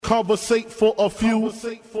Conversate for a few.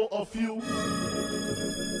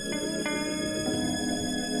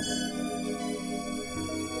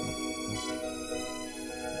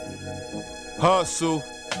 Hustle,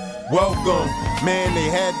 welcome, man, they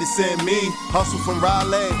had to send me. Hustle from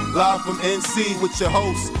Raleigh, live from NC with your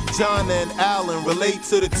hosts, John and Alan, relate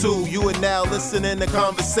to the two. You are now listening to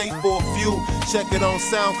Conversate for a few. Check it on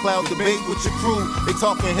SoundCloud, debate with your crew. They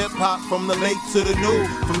talking hip-hop from the late to the new.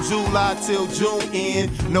 From July till June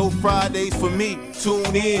end, no Fridays for me,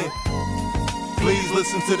 tune in. Please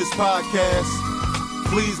listen to this podcast.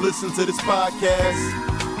 Please listen to this podcast.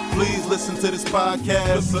 Please listen to this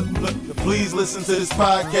podcast. Please listen to this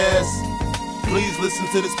podcast. Please listen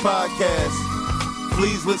to this podcast.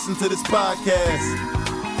 Please listen to this podcast.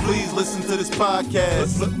 Please listen to this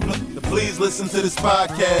podcast. Please listen to this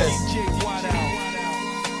podcast.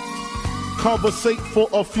 Conversate for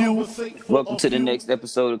a few. Welcome to the next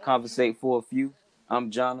episode of Conversate for a Few. I'm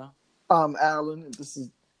Jonna. I'm Alan, and this is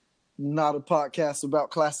not a podcast about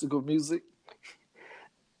classical music.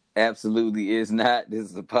 Absolutely is not. This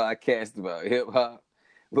is a podcast about hip hop.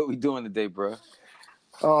 What we doing today, bro?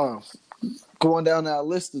 Going down our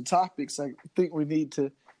list of topics, I think we need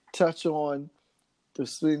to touch on the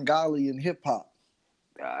Svengali in hip hop.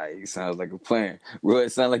 It sounds like a plan. Bro,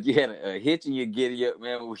 it sounds like you had a hitch in your giddy up,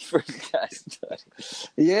 man, when we first got started.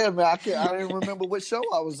 Yeah, man, I didn't remember what show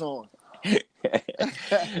I was on. I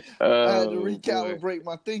had to recalibrate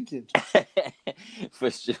my thinking.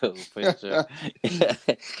 For sure.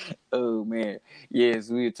 Oh man, yes,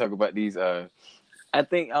 we were talking about these. I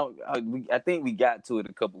think we got to it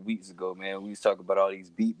a couple weeks ago, man. We was talking about all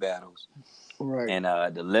these beat battles, right? And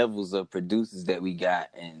the levels of producers that we got,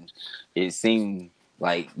 and it seemed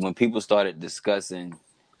like when people started discussing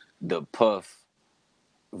the Puff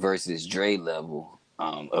versus Dre level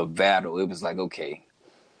of battle, it was like, okay.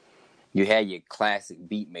 You had your classic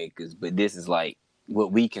beat makers, but this is like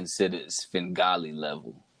what we consider Svengali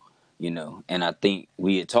level, you know. And I think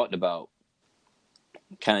we had talked about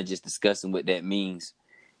kind of just discussing what that means,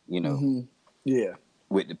 you know, yeah,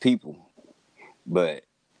 with the people. But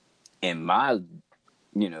in my,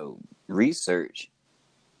 you know, research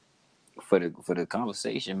for the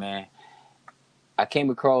conversation, man, I came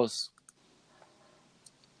across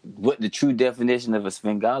what the true definition of a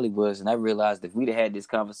Svengali was, and I realized if we'd have had this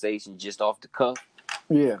conversation just off the cuff,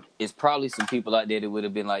 yeah, it's probably some people out there that would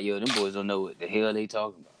have been like, yo, them boys don't know what the hell they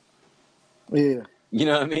talking about. Yeah. You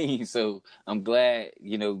know what I mean? So I'm glad,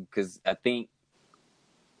 you know, because I think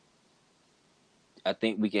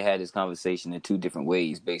we can have this conversation in two different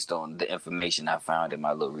ways based on the information I found in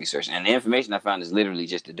my little research. And the information I found is literally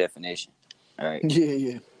just the definition. All right.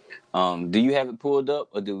 Yeah. Do you have it pulled up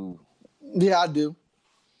or do? Yeah, I do.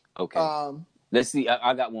 Okay. Let's see.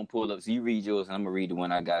 I got one pulled up. So you read yours, and I'm gonna read the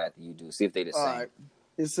one I got after you do. See if they the same. Right.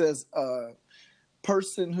 It says,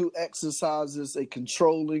 person who exercises a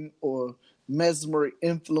controlling or mesmeric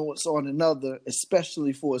influence on another,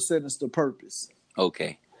 especially for a sinister purpose.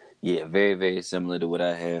 Okay. Yeah, very, very similar to what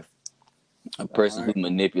I have. A person who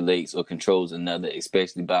manipulates or controls another,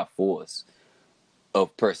 especially by force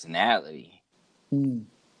of personality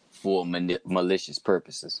for malicious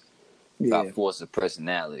purposes. Yeah. By force of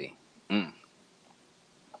personality.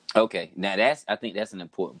 Okay, now I think that's an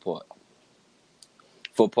important part.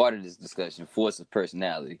 For part of this discussion, force of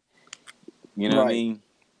personality. You know what I mean?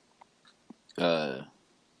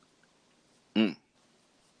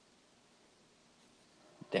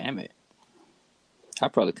 Damn it. I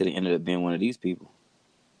probably could have ended up being one of these people.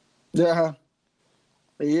 Yeah.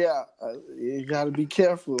 Yeah. You got to be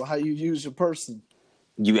careful how you use your person.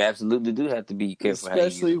 You absolutely do have to be careful how you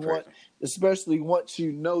use your person. Especially once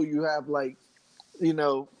you know you have, like, you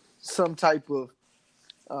know, some type of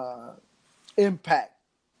impact.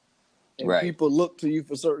 And people look to you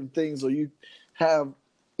for certain things, or you have,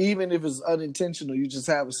 even if it's unintentional, you just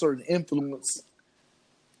have a certain influence,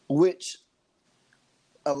 which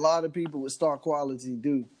a lot of people with star quality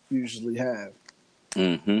do usually have.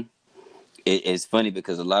 Mm-hmm. It's funny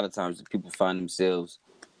because a lot of times people find themselves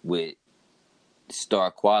with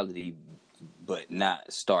star quality, but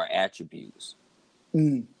not star attributes.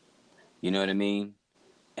 You know what I mean?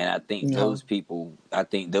 And I think those people,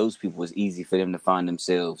 it's easy for them to find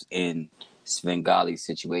themselves in Svengali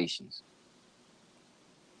situations.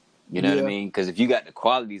 You know what I mean? Because if you got the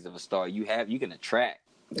qualities of a star, you can attract.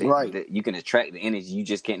 You can attract the energy. You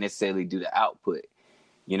just can't necessarily do the output.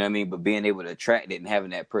 You know what I mean? But being able to attract it and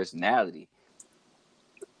having that personality,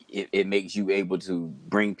 it makes you able to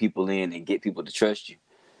bring people in and get people to trust you.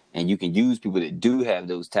 And you can use people that do have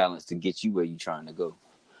those talents to get you where you're trying to go.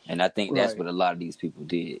 And I think that's what a lot of these people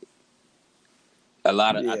did.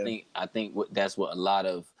 I think that's what a lot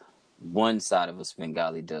of one side of a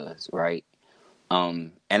Svengali does, right?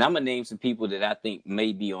 And I'm gonna name some people that I think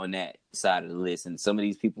may be on that side of the list, and some of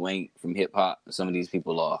these people ain't from hip hop. Some of these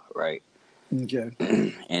people are, right? Okay.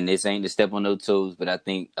 And this ain't to step on no toes, but I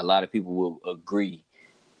think a lot of people will agree.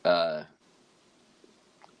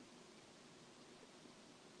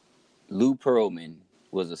 Lou Pearlman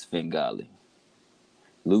was a Svengali.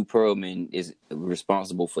 Lou Pearlman is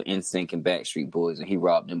responsible for NSYNC and Backstreet Boys, and he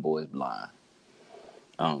robbed them boys blind.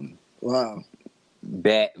 Wow.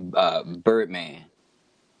 Birdman.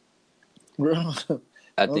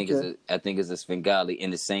 I think Okay. is a Svengali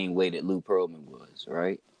in the same way that Lou Pearlman was,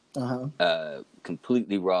 right?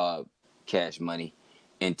 Completely robbed Cash Money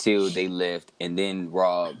until they left, and then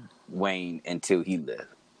robbed Wayne until he left.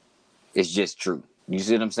 It's just true. You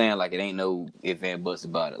see what I'm saying? Like, it ain't no ifs and buts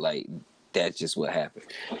about it. Like, that's just what happened.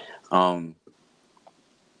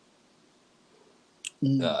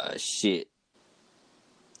 Shit.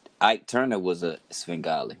 Ike Turner was a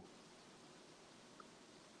Svengali.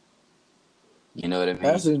 You know what I mean?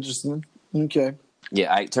 That's interesting. Okay.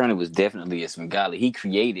 Yeah, Ike Turner was definitely a Svengali. He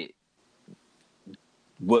created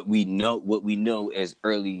what we know as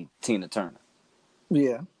early Tina Turner.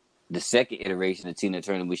 Yeah. The second iteration of Tina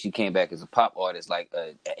Turner, when she came back as a pop artist, like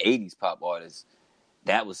an 80s pop artist,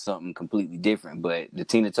 that was something completely different. But the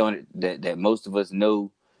Tina Turner that most of us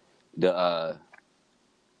know, the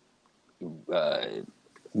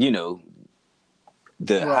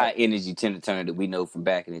high energy Tina Turner that we know from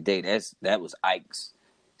back in the day, that was Ike's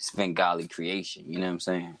Svengali creation. You know what I'm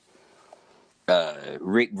saying?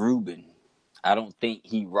 Rick Rubin, I don't think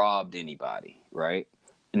he robbed anybody, right?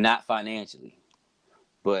 Not financially,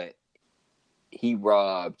 but he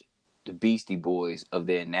robbed the Beastie Boys of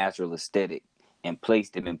their natural aesthetic and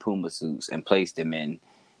placed them in Puma suits and placed them in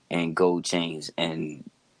gold chains and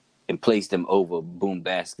placed them over boom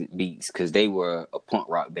basket beats because they were a punk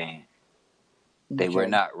rock band. They were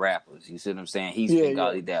not rappers. You see what I'm saying? He's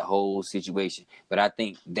Svengali that whole situation. But I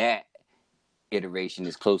think that iteration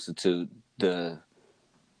is closer to the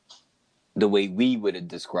way we would have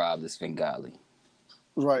described the Svengali.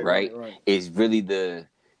 Right. It's really the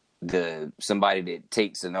somebody that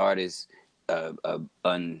takes an artist, it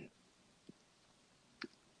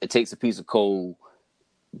takes a piece of coal,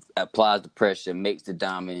 applies the pressure, makes the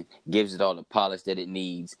diamond, gives it all the polish that it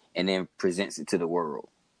needs, and then presents it to the world.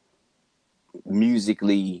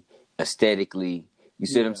 Musically, aesthetically, you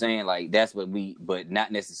see what I'm saying? Like, that's what but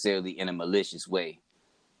not necessarily in a malicious way.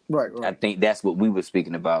 Right. I think that's what we were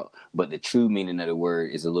speaking about, but the true meaning of the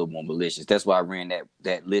word is a little more malicious. That's why I ran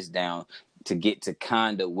that list down to get to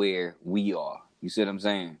kind of where we are. You see what I'm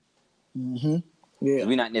saying? Mm-hmm. Yeah.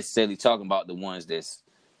 We're not necessarily talking about the ones that's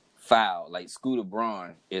foul. Like Scooter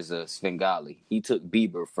Braun is a Svengali. He took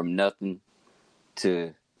Bieber from nothing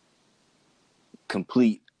to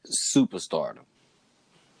complete superstardom.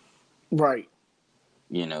 Right.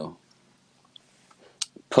 You know,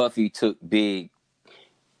 Puffy took Big.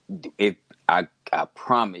 If I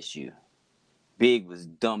promise you, Big was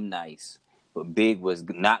dumb nice, but Big was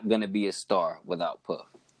not gonna be a star without Puff.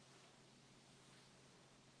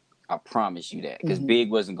 I promise you that, because Big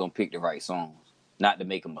wasn't gonna pick the right songs, not to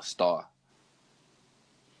make him a star.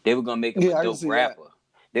 They were gonna make him a dope rapper.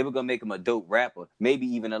 They were gonna make him a dope rapper, maybe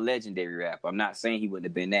even a legendary rapper. I'm not saying he wouldn't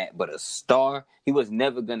have been that, but a star, he was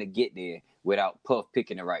never gonna get there without Puff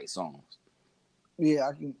picking the right songs. Yeah,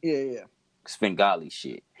 I can. Yeah. Svengali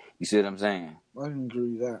shit. You see what I'm saying? I can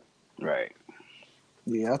agree with that. Right.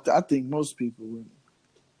 Yeah, I think most people would.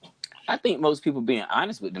 I think most people being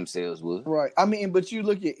honest with themselves would. Right. I mean, but you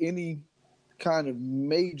look at any kind of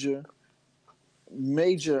major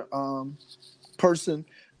person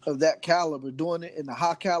of that caliber doing it in the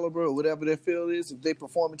high caliber or whatever their field is, if they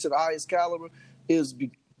perform it to the highest caliber, it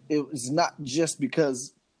is not just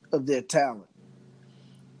because of their talent.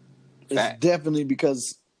 It's definitely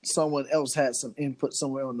because someone else had some input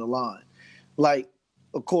somewhere on the line. Like,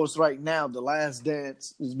 of course, right now, The Last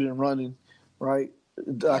Dance has been running, right?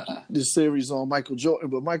 The series on Michael Jordan,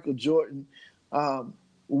 but Michael Jordan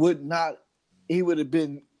would have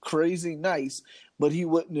been crazy nice, but he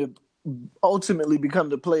wouldn't have ultimately become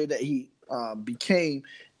the player that he became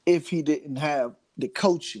if he didn't have the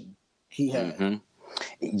coaching he had. Mm-hmm.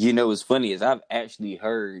 You know, what's funny is I've actually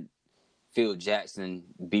heard Phil Jackson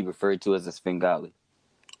be referred to as a Svengali.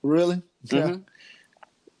 Really? Yeah.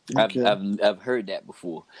 Mm-hmm. Okay. I've heard that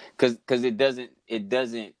before, because it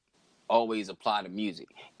doesn't always apply to music.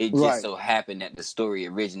 It just so happened that the story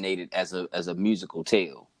originated as a musical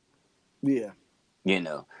tale. Yeah. You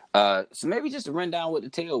know. So maybe just to run down what the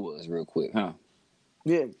tale was real quick, huh?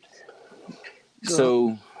 Yeah.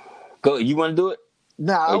 Go. You want to do it?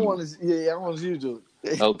 Nah, I want you to do it.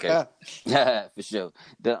 Okay. For sure.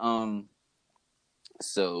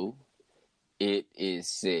 So it is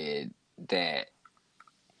said that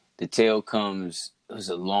the tale comes, it was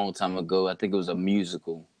a long time ago. I think it was a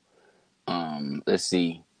musical. Let's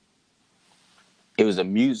see. It was a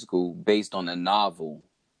musical based on a novel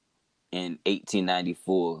in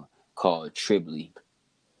 1894 called Tribly.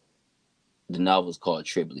 The novel is called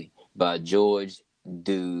Tribly by George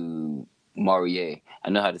du Maurier. I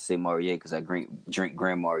know how to say Maurier because I drink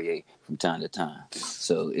Grand Marnier from time to time.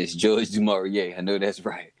 So it's George du Maurier. I know that's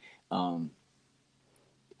right.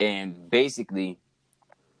 And basically,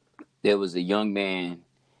 there was a young man,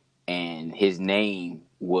 and his name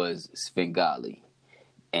was Svengali.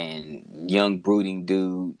 And young, brooding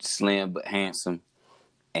dude, slim but handsome.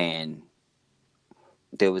 And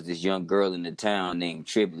there was this young girl in the town named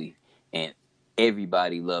Tribly, and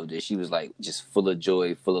everybody loved her. She was like just full of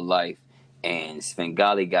joy, full of life. And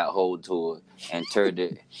Svengali got hold to her and turned her,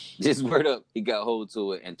 just word up, he got hold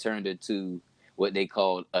to her and turned her to what they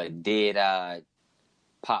called a dead-eyed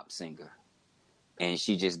pop singer. And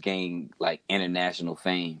she just gained like international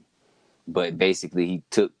fame. But basically he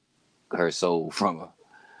took her soul from her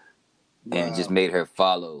and just made her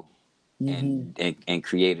follow and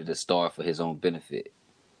created a star for his own benefit.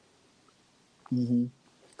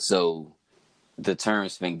 So the term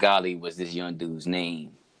Svengali was this young dude's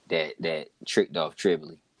name that tricked off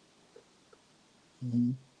Tribly.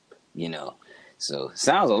 You know, so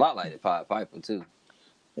sounds a lot like the Pied Piper too.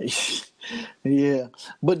 Yeah,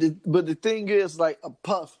 but the thing is, like a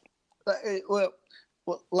puff,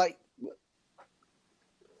 like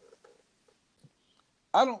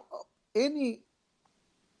I don't any.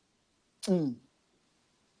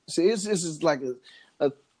 See, this is like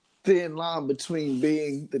a thin line between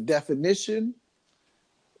being the definition,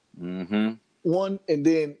 one, and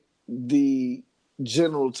then the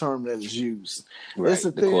general term that is used. Right, It's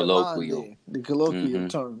a the thin colloquial. line there. The colloquial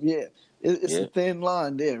term, yeah. It's a thin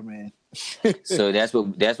line there, man. So that's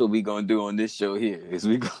what we gonna do on this show here. Is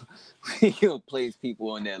we gonna place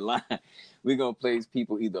people on that line. We gonna place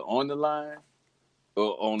people either on the line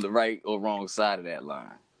or on the right or wrong side of that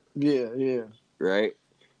line. Yeah. Right.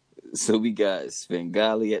 So we got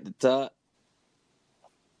Svengali at the top,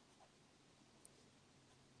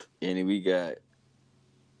 and then we got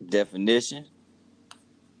definition,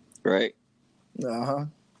 right?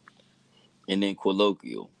 And then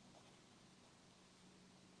colloquial.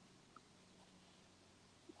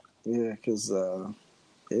 Yeah, because,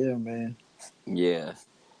 yeah, man. Yeah.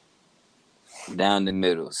 Down the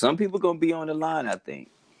middle. Some people gonna be on the line, I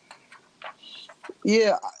think.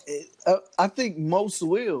 Yeah, I think most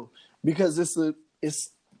will, because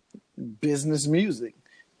it's business music.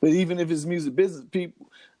 But even if it's music business, people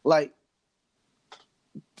like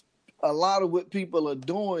a lot of what people are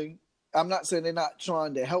doing. I'm not saying they're not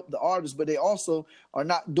trying to help the artists, but they also are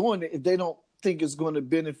not doing it if they don't think it's going to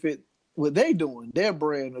benefit what they're doing, their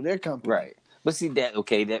brand or their company. Right. But see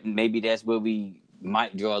that maybe that's where we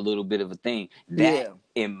might draw a little bit of a thing. That,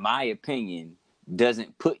 in my opinion,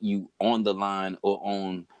 doesn't put you on the line or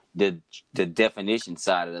on the definition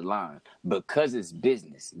side of the line, because it's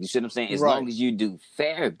business. You see what I'm saying? As long as you do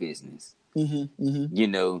fair business, you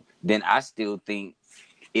know, then I still think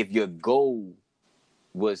if your goal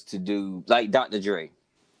was to do like Dr. Dre,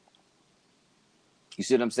 you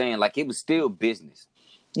see what I'm saying? Like, it was still business.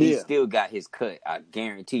 He still got his cut, I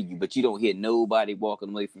guarantee you. But you don't hear nobody walking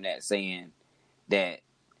away from that saying that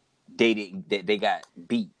they got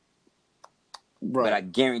beat. Right. But I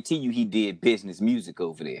guarantee you he did business music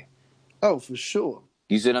over there. Oh, for sure.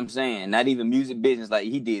 You see what I'm saying? Not even music business, like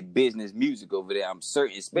he did business music over there. I'm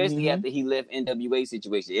certain, especially after he left NWA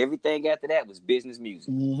situation. Everything after that was business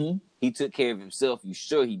music. He took care of himself. You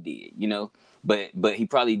sure he did, you know? But he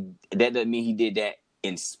probably, that doesn't mean he did that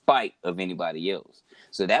in spite of anybody else.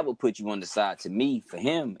 So that would put you on the side, to me, for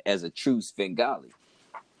him, as a true Svengali.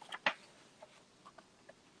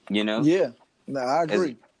 You know? Yeah. No, I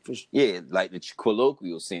agree. Yeah, like the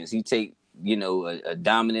colloquial sense. He take, you know, a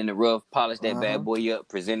diamond in the rough, polish that bad boy up,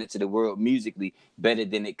 present it to the world musically better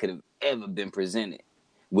than it could have ever been presented.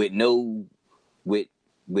 With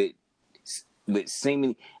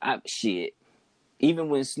seemingly shit. Even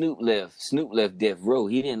when Snoop left Death Row,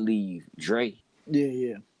 he didn't leave Dre.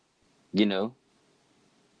 Yeah. You know?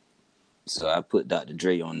 So I put Dr.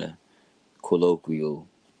 Dre on the colloquial.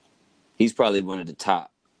 He's probably one of the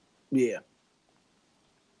top. Yeah.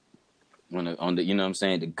 On the you know what I'm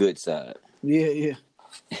saying, the good side. Yeah.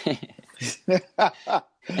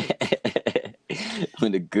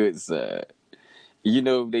 On the good side. You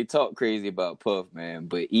know, they talk crazy about Puff, man,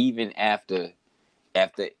 but even after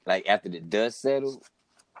the dust settled,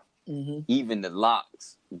 even the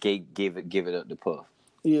Locks give it up to Puff.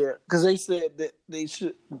 Yeah, because they said that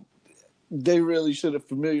they really should have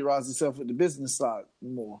familiarized themselves with the business side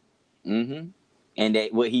more. Mm-hmm. And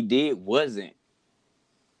that what he did wasn't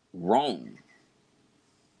wrong.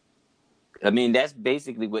 I mean, that's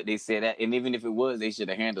basically what they said. And even if it was, they should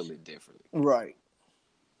have handled it differently. Right.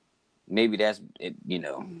 Maybe that's it.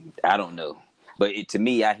 I don't know. But to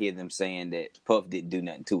me, I hear them saying that Puff didn't do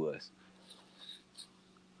nothing to us.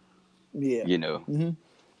 Yeah. Mm-hmm.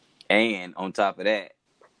 And on top of that,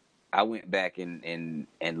 I went back and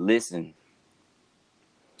listened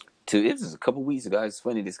to, it was a couple weeks ago. It's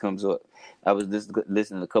funny this comes up. I was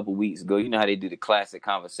listening a couple weeks ago. You know how they do the classic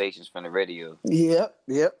conversations from the radio? Yep.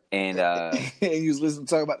 And you was listening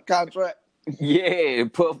to talk about the contract? Yeah,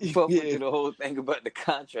 Puff went through the whole thing about the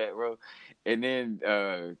contract, bro. And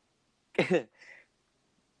then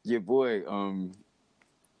your boy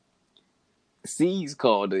C's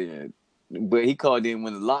called in. But he called in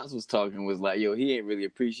when the Locks was talking, was like, yo, he didn't really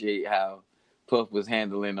appreciate how Puff was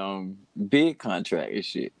handling big contract and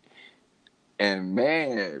shit. And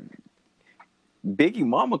man, Biggie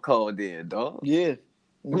Mama called in, dog. Yeah.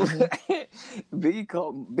 Mm-hmm.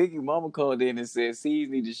 Biggie Mama called in and said C's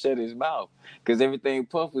need to shut his mouth because everything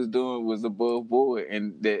Puff was doing was above board,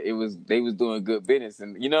 and that they was doing good business,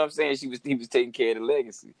 and you know what I'm saying. He was taking care of the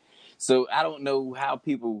legacy. So I don't know how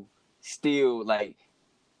people still like.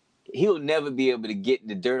 He'll never be able to get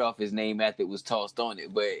the dirt off his name after it was tossed on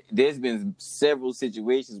it. But there's been several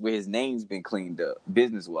situations where his name's been cleaned up,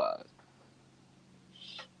 business-wise.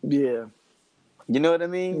 Yeah. You know what I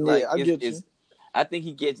mean? Yeah, I get you. I think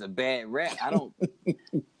he gets a bad rap. I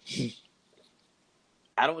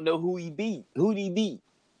don't know who he beat. Who'd he beat?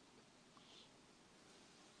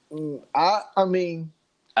 I mean...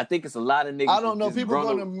 I think it's a lot of niggas. I don't know. People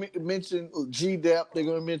are going to mention G-Dep. They're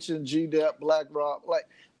going to mention G-Dep, Black Rock. Like,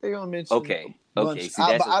 they're going to mention... Okay. See,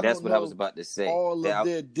 that's what I was about to say. All of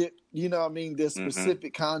their, you know what I mean, their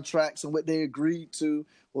specific contracts and what they agreed to,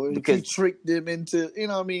 or if he tricked them into, you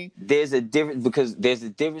know what I mean? There's a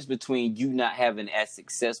difference between you not having as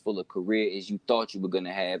successful a career as you thought you were going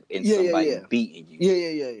to have and somebody beating you.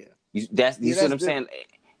 Yeah. You see what I'm saying?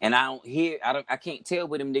 And I can't tell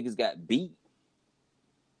where them niggas got beat.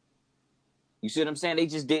 You see what I'm saying? They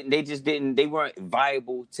just didn't, they weren't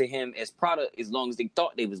viable to him as product as long as they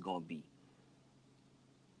thought they was going to be.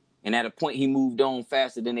 And at a point, he moved on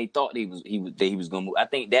faster than they thought he was going to move. I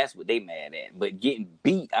think that's what they mad at. But getting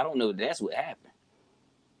beat, I don't know. That's what happened.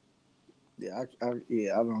 Yeah,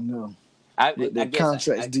 I don't know. The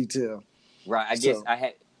contract's detail. Right.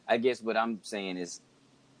 I guess what I'm saying is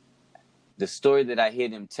the story that I hear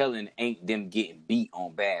them telling ain't them getting beat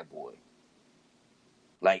on Bad Boy.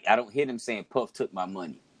 Like, I don't hear them saying Puff took my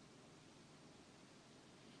money.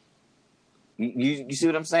 You see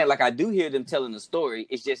what I'm saying? Like, I do hear them telling the story.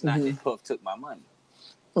 It's just not that Puff took my money.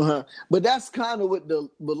 But that's kind of what the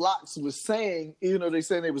Locks was saying. You know, they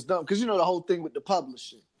saying they was dumb. Because, you know, the whole thing with the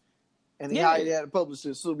publishing. And how they had a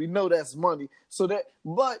publisher. So we know that's money.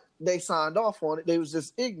 But they signed off on it. They was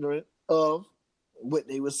just ignorant of what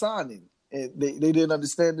they were signing. And they didn't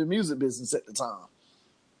understand the music business at the time.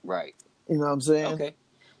 Right. You know what I'm saying? Okay.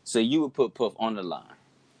 So you would put Puff on the line.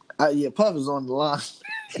 Yeah, Puff is on the line.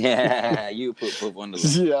 Yeah, you put Puff on the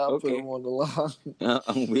line. Yeah, I'll put him on the line.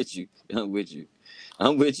 I'm with you.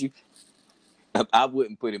 I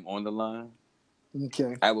wouldn't put him on the line.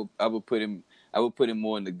 Okay. I would put him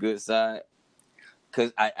more on the good side.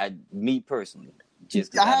 Cause me personally,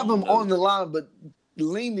 I have him on the line, but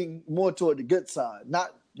leaning more toward the good side,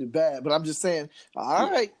 not the bad. But I'm just saying, all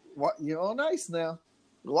right, you're all nice now.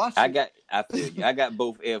 Watch it. I feel you. I got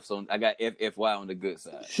both F's on. I got FFY on the good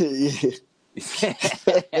side. Yeah.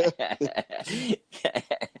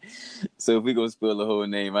 So if we gonna spell the whole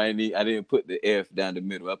name, I didn't put the F down the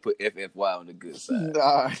middle. I put FFY on the good side.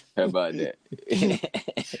 All right. How about that?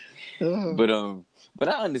 But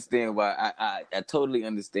I understand why. I totally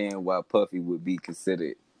understand why Puffy would be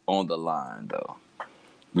considered on the line, though.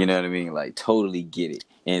 You know what I mean? Like, totally get it.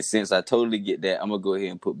 And since I totally get that, I'm gonna go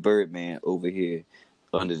ahead and put Birdman over here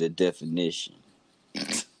under the definition.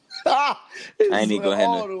 I ain't even gonna have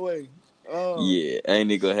all the way. Yeah, I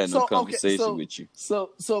ain't even gonna have no conversation with you. So,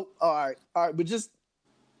 all right. But just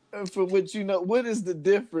from what you know, what is the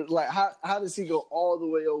difference? Like, how does he go all the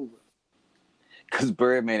way over? Because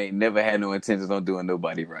Birdman ain't never had no intentions on doing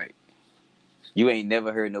nobody right. You ain't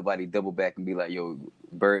never heard nobody double back and be like, "Yo,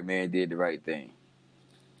 Birdman did the right thing."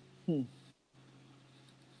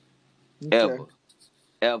 Okay.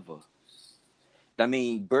 Ever. I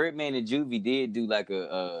mean, Birdman and Juvie did do like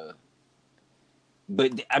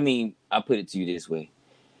but I mean, I'll put it to you this way.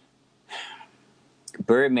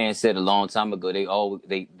 Birdman said a long time ago they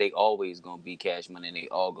always gonna be Cash Money and they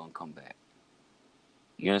all gonna come back.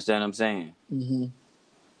 You understand what I'm saying? Mm-hmm.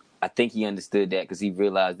 I think he understood that because he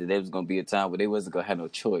realized that there was gonna be a time where they wasn't gonna have no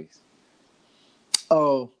choice.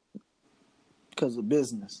 Oh, because of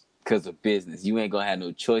business. Because of business, you ain't gonna have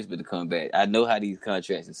no choice but to come back. I know how these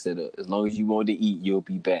contracts are set up. As long as you want to eat, you'll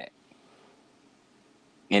be back.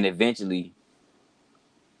 And eventually,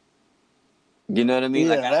 you know what I mean?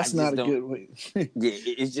 Yeah, like that's I not a don't, good way. yeah,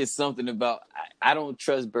 it's just something about I don't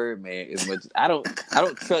trust Birdman as much. I don't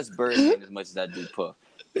trust Birdman as much as I do Puff.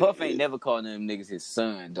 Puff ain't never called them niggas his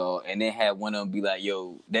son, dog. And then had one of them be like,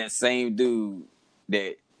 "Yo, that same dude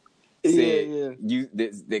that said you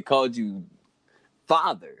that called you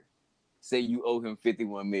father, say you owe him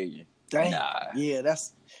 $51 million." Dang. Nah.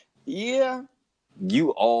 Yeah.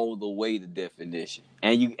 You all the way the definition.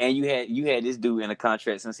 And you had this dude in a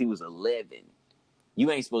contract since he was 11.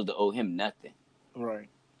 You ain't supposed to owe him nothing. Right.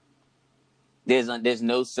 There's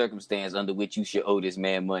no circumstance under which you should owe this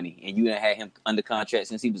man money. And you done had him under contract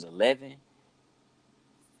since he was 11.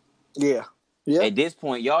 Yeah. Yeah. At this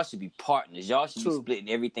point, y'all should be partners. Y'all should be splitting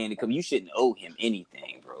everything to come. You shouldn't owe him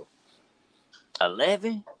anything, bro.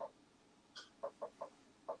 11?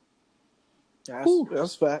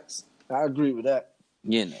 That's facts. I agree with that.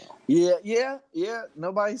 You know. Yeah.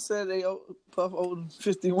 Nobody said Puff owed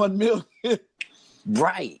 $51 million.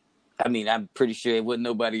 Right. I mean, I'm pretty sure it wasn't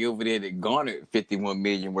nobody over there that garnered $51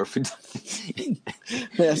 million worth of.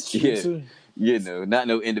 That's true too. You know, not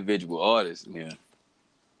no individual artist. Yeah.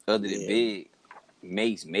 Other than Big,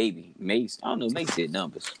 Mace, maybe Mace. I don't know. Mace did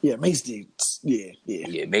numbers. Yeah, Mace did. Yeah.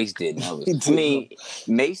 Yeah, Mace did numbers. I mean,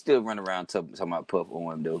 Mace still run around talking about Puff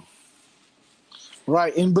on him though.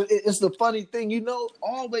 Right, but it's the funny thing, you know.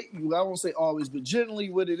 Always, I won't say always, but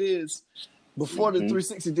generally, what it is before the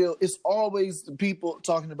 360 deal, it's always the people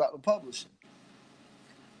talking about the publishing.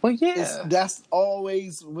 Well, yeah, that's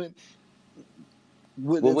always what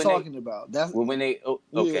they're talking about. That's when they. Oh,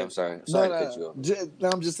 okay, yeah. I'm sorry. Sorry to cut you off.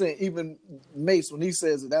 I'm just saying, even Mace, when he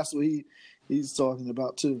says it, that's what he's talking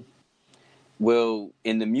about too. Well,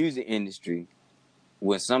 in the music industry,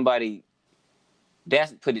 when somebody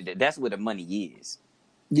that's where the money is.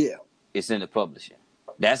 Yeah, it's in the publishing.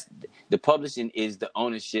 That's the publishing is the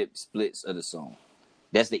ownership splits of the song.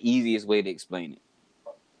 That's the easiest way to explain it.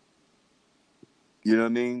 You know what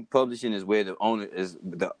I mean? Publishing is where the owner is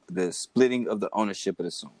the splitting of the ownership of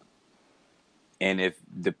the song. And if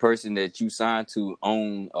the person that you signed to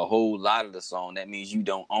own a whole lot of the song, that means you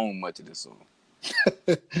don't own much of the song.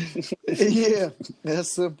 Yeah,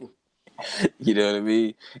 that's simple. You know what I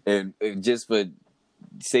mean? And just for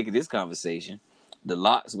sake of this conversation, the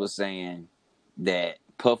Lox was saying that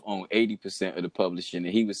Puff owned 80% of the publishing,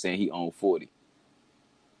 and he was saying he owned 40%.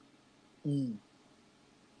 Mm.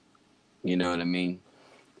 You know what I mean?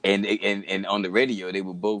 And on the radio, they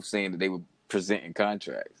were both saying that they were presenting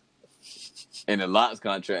contracts. And the Lox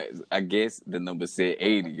contracts, I guess the number said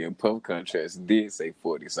 80, and Puff contracts did say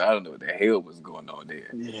 40. So I don't know what the hell was going on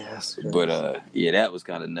there. Yes, but that was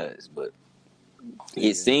kind of nuts. But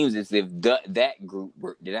it seems as if that group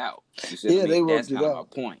worked it out. You see what I mean? They worked that's kind it of out.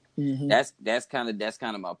 my point. Mm-hmm. That's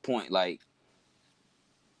kind of my point. Like,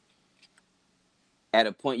 at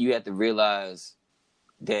a point, you have to realize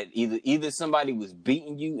that either somebody was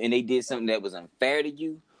beating you and they did something that was unfair to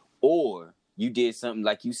you, or you did something,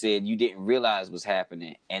 like you said, you didn't realize was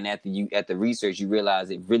happening, and at the research you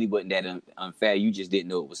realized it really wasn't that unfair. You just didn't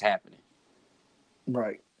know it was happening.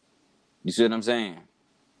 Right. You see what I'm saying?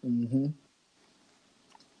 Mm-hmm.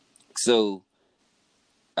 So,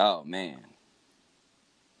 oh man,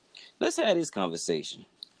 let's have this conversation.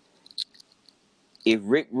 If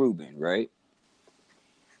Rick Rubin, right,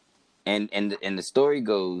 and the story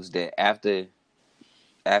goes that after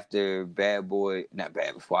after the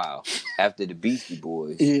Beastie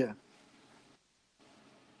Boys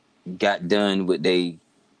got done with their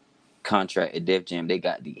contract at Def Jam, they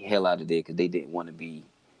got the hell out of there because they didn't want to be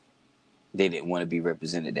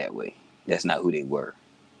represented that way. That's not who they were.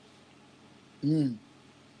 It's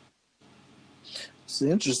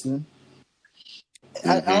interesting.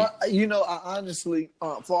 Mm-hmm. I honestly,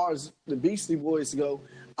 as far as the Beastie Boys go,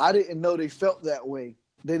 I didn't know they felt that way.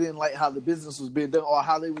 They didn't like how the business was being done or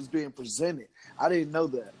how they was being presented. I didn't know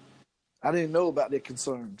that. I didn't know about their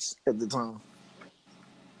concerns at the time.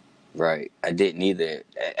 Right. I didn't either.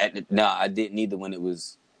 I didn't either when it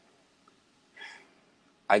was,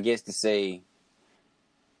 I guess to say,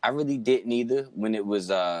 I really didn't either when it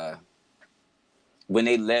was, when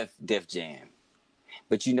they left Def Jam.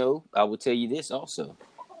 But I will tell you this also.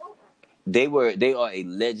 They are a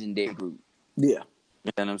legendary group. Yeah.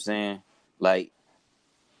 You know what I'm saying? Like,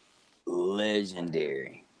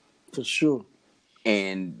 legendary. For sure.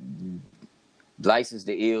 And License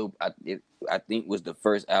to Ill, I think was the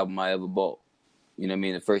first album I ever bought. You know what I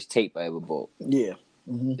mean? The first tape I ever bought. Yeah.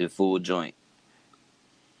 The full joint.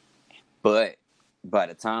 But by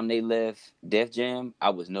the time they left Def Jam,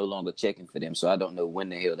 I was no longer checking for them, so I don't know when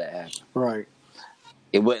the hell that happened. Right.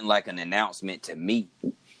 It wasn't like an announcement to me.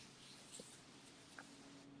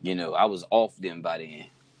 You know, I was off them by then.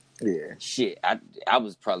 Yeah. Shit, I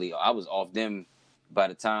was off them by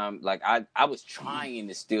the time, like, I was trying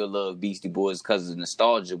to still love Beastie Boys because of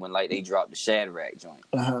nostalgia when, like, they dropped the Shadrach joint.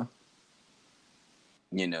 Uh-huh.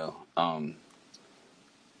 You know,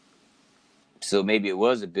 so maybe it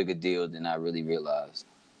was a bigger deal than I really realized.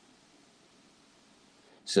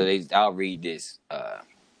 So I'll read this.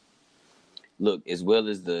 Look, as well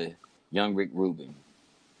as the young Rick Rubin.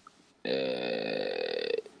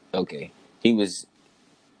 Okay.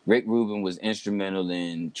 Rick Rubin was instrumental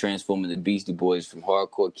in transforming the Beastie Boys from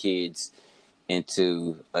hardcore kids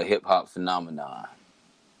into a hip-hop phenomenon.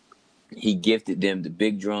 He gifted them the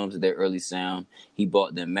big drums of their early sound. He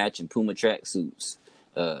bought them matching Puma tracksuits.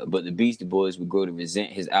 But the Beastie Boys would grow to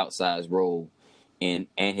resent his outsized role and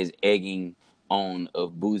his egging on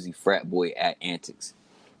of boozy frat boy antics.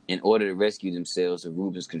 In order to rescue themselves of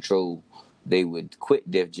Rubin's control, they would quit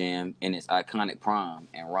Def Jam in its iconic prime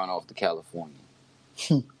and run off to California.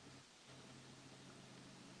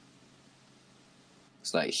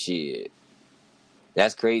 It's like, shit.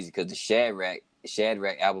 That's crazy because the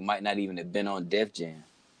Shadrach album might not even have been on Def Jam.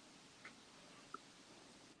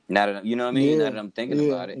 Now that you know what I mean? Yeah. Now that I'm thinking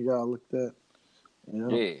about it. You gotta look that.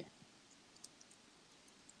 Yeah.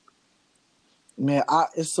 Man,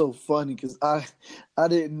 it's so funny because I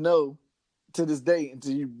didn't know to this day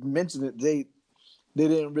until you mentioned it. They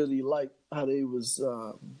didn't really like how they was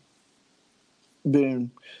being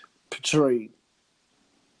portrayed.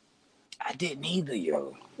 I didn't either,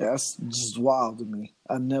 yo. That's just wild to me.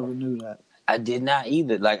 I never knew that. I did not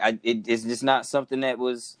either. Like, it's just not something that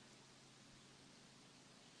was.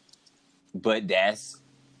 But that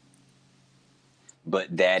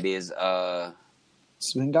is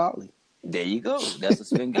Svengali. There you go. That's a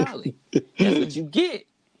Svengali. That's what you get.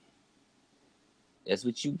 That's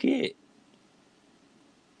what you get.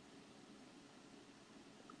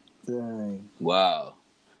 Dang. Wow.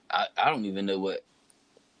 I don't even know what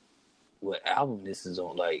album this is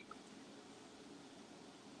on. Like,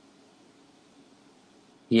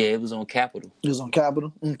 yeah, it was on Capitol. It was on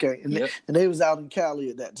Capitol? Okay. And, Yep. and they was out in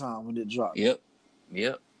Cali at that time when it dropped. Yep.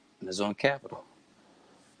 It was on Capitol.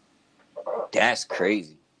 That's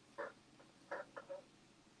crazy.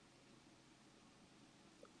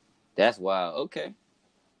 That's wild. Okay.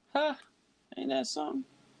 Huh. Ain't that something?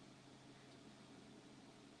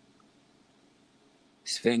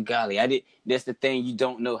 Svengali. That's the thing. You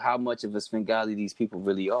don't know how much of a Svengali these people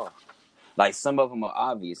really are. Like, some of them are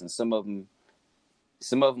obvious, and some of them,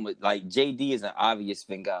 like, JD is an obvious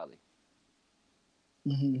Svengali.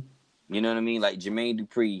 Mm-hmm. You know what I mean? Like, Jermaine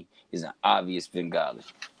Dupri is an obvious Svengali.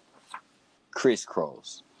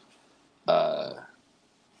 Crisscross,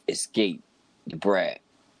 Escape, The Brat,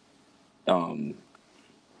 Bow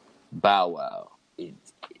Wow.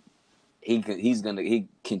 He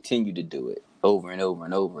continue to do it over and over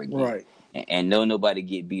and over again. Right. And nobody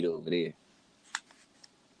get beat over there.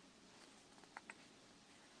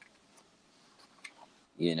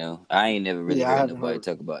 You know, I ain't never really heard nobody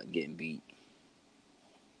talk about getting beat.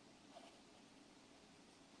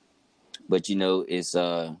 But you know, it's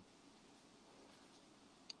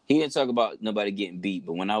he didn't talk about nobody getting beat.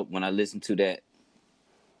 But when I listened to that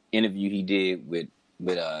interview he did with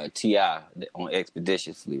T.I. on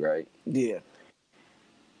Expeditiously, right? Yeah.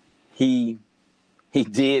 He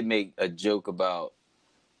did make a joke about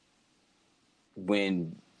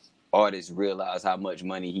when artists realize how much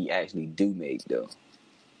money he actually do make, though.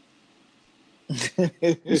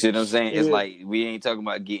 You see what I'm saying? It's like, we ain't talking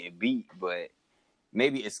about getting beat, but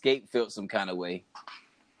maybe Escape felt some kind of way.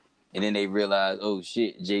 And then they realized, oh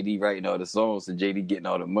shit, JD writing all the songs, so JD getting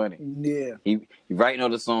all the money. Yeah. He writing all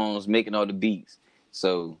the songs, making all the beats.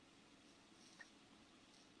 So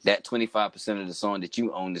that 25% of the song that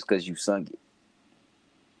you own is because you sung it.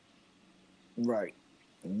 Right.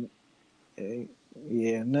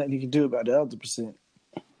 Yeah, nothing you can do about the other percent.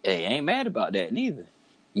 Hey, I ain't mad about that neither.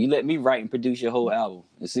 You let me write and produce your whole album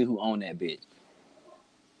and see who own that bitch.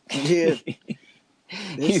 Yeah.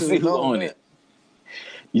 You see who own it.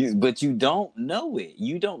 But you don't know it.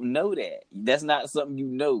 You don't know that. That's not something you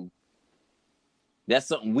know. That's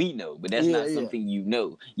something we know, but that's not something you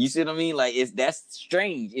know. You see what I mean? Like, that's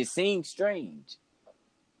strange. It seems strange.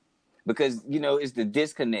 because it's the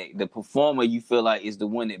disconnect. The performer you feel like is the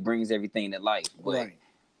one that brings everything to life, but Right.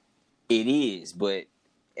 it is. But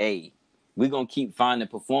hey, we're gonna keep finding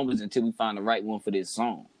performers until we find the right one for this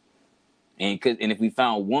song. And if we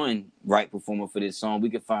found one right performer for this song, we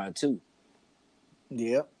could find two.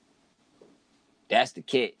 Yep. That's the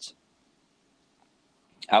catch.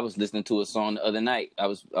 I was listening to a song the other night. We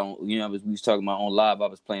was talking about on live. I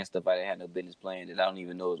was playing stuff I didn't have no business playing that I don't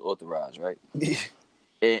even know was authorized, right?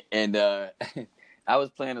 and I was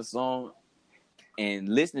playing a song and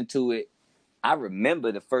listening to it. I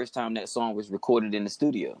remember the first time that song was recorded in the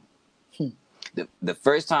studio. The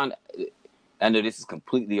first time, I know this is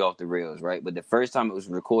completely off the rails, right? But the first time it was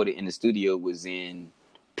recorded in the studio was in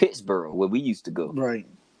Pittsburgh, where we used to go. Right.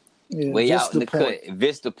 Yeah, Way Vista out in the Point. cut,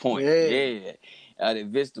 Vista Point. Yeah. Out at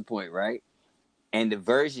Vista Point, right? And the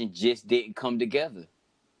version just didn't come together.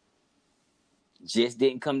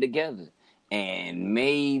 And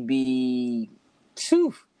maybe,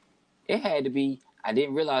 it had to be, I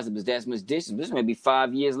didn't realize it was that much distance. This may be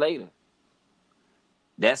 5 years later.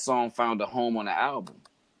 That song found a home on the album.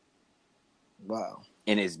 Wow.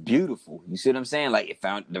 And it's beautiful. You see what I'm saying? Like, it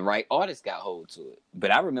found the right artist got hold to it.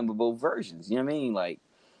 But I remember both versions. You know what I mean? Like,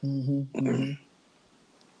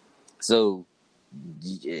 So,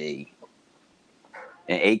 DJ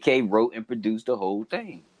and AK wrote and produced the whole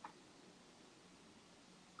thing.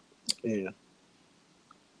 Yeah.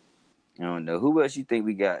 I don't know. Who else you think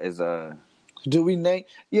we got as Do we name?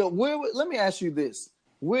 Let me ask you this: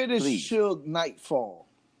 where does Please. Suge Knight fall?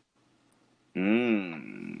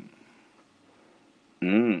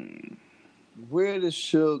 Where does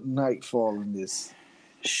Suge Knight fall in this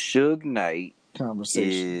Suge Knight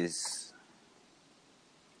conversation? is,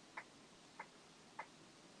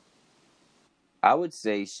 I would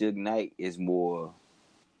say Suge Knight is more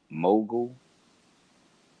mogul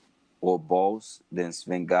or boss than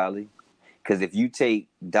Svengali. Because if you take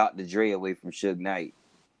Dr. Dre away from Suge Knight,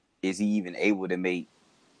 is he even able to make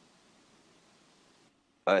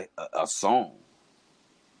a song?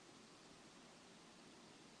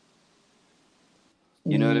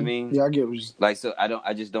 You know what I mean? Yeah, I get what you're saying. Like, so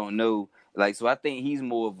I just don't know. Like, so I think he's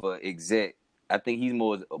more of a exec. I think he's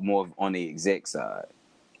more on the exec side.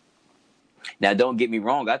 Now, don't get me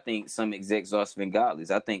wrong. I think some execs are Svengalis.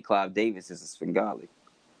 I think Clive Davis is a Svengali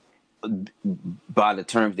by the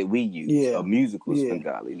terms that we use, a musical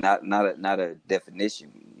Svengali, not a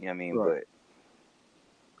definition. You know what I mean? Right.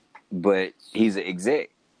 But he's an exec.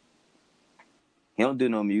 He don't do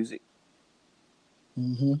no music.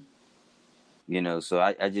 So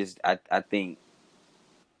I think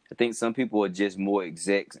some people are just more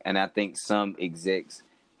execs, and I think some execs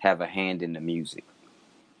have a hand in the music.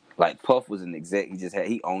 Like Puff was an exec.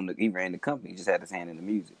 He ran the company. He just had his hand in the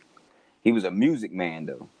music. He was a music man,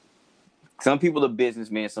 though. Some people are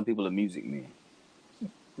businessmen. Some people are music men.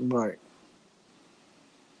 Right.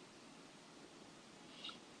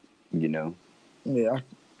 Yeah,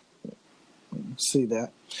 I see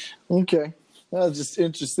that. Okay. I was just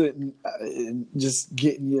interested in just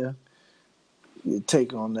getting your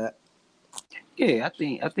take on that. Yeah,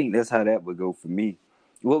 I think that's how that would go for me.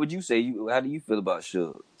 What would you say? How do you feel about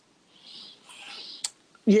Suge?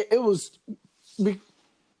 Yeah, it was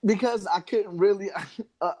because I couldn't really,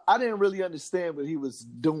 I didn't really understand what he was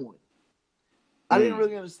doing. I didn't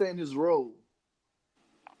really understand his role.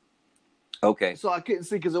 Okay. So I couldn't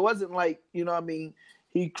see, because it wasn't like, he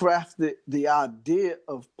crafted the idea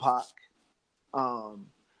of Pac,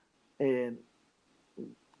 and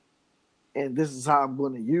this is how I'm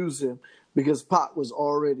going to use him, because Pac was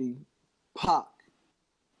already Pac.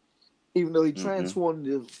 Even though he transformed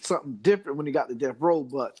into something different when he got to Death Row,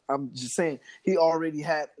 but I'm just saying he already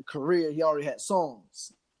had a career. He already had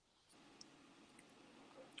songs.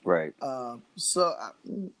 Right.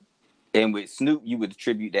 And with Snoop, you would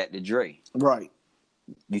attribute that to Dre. Right.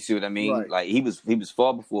 You see what I mean? Right. Like he was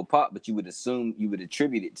far before Pop, but you would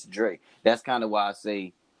attribute it to Dre. That's kind of why I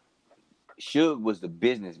say Suge was the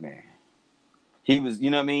businessman. He was, you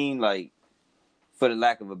know what I mean? Like, for the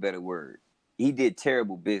lack of a better word, he did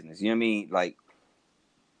terrible business. You know what I mean? Like,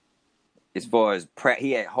 as far as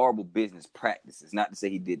he had horrible business practices. Not to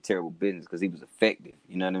say he did terrible business, because he was effective.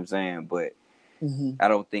 You know what I'm saying? But I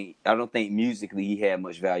don't think musically he had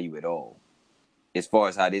much value at all. As far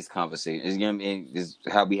as how this conversation is, you know what I mean? Is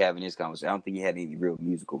how we having this conversation. I don't think he had any real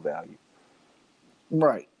musical value.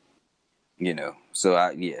 Right. So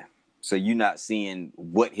So you're not seeing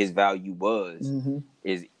what his value was.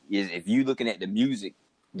 Is if you looking at the music,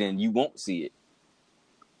 then you won't see it.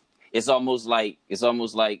 It's almost like it's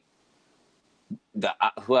funny.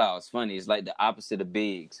 It's like the opposite of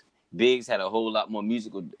Biggs. Biggs had a whole lot more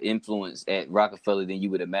musical influence at Rockefeller than you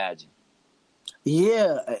would imagine.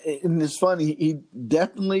 Yeah, and it's funny. He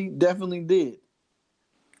definitely did.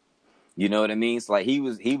 You know what I mean? It's like he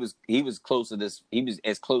was close to this. He was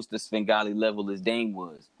as close to Svengali level as Dame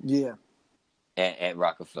was. Yeah. At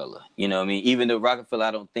Rockefeller. You know what I mean? Even though Rockefeller,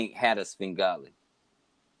 I don't think had a Svengali.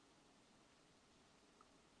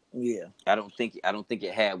 Yeah. I don't think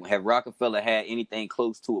it had. Had Rockefeller had anything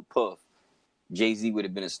close to a Puff, Jay-Z would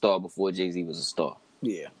have been a star before Jay-Z was a star.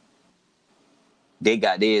 Yeah. They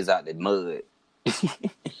got theirs out the mud.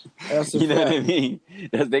 That's a you know fact. what I mean?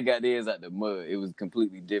 They got theirs out the mud. It was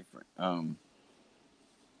completely different.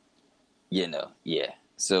 You know, yeah.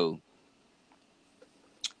 So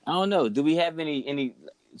I don't know. Do we have any?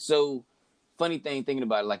 So funny thing thinking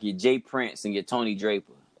about it, like your Jay Prince and your Tony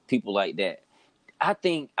Draper, people like that. I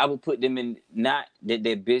think I would put them in, not that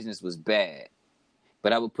their business was bad,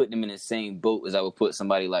 but I would put them in the same boat as I would put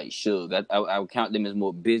somebody like Suge. I would count them as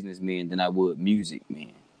more businessmen than I would music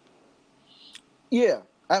men. Yeah,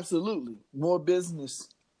 absolutely. More business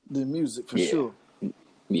than music, for sure.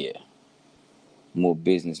 Yeah. More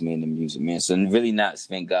businessmen than music man. So really not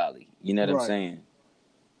Svengali. You know what I'm saying?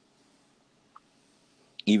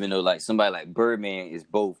 Even though like somebody like Birdman is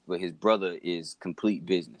both, but his brother is complete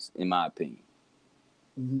business, in my opinion.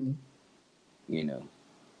 Mm-hmm. You know.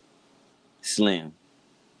 Slim.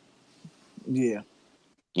 Yeah.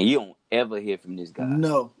 And you don't ever hear from this guy.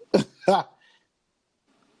 No.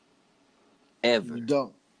 Ever. You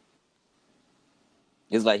don't.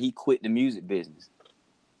 It's like he quit the music business.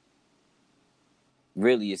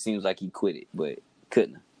 Really, it seems like he quit it, but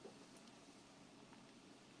couldn't.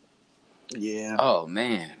 Yeah. Oh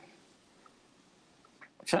man.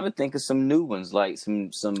 I'm trying to think of some new ones, like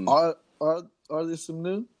some. Are there some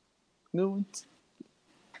new ones?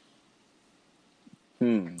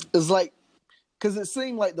 It's like, because it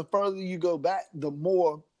seemed like the further you go back, the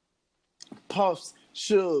more Puffs,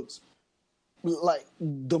 Sugs, like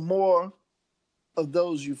the more of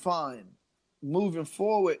those you find. Moving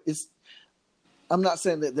forward, I'm not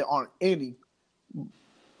saying that there aren't any.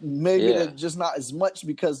 Maybe they're just not as much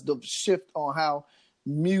because the shift on how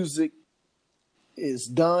music is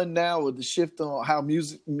done now, or the shift on how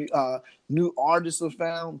music, new artists are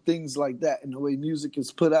found, things like that, and the way music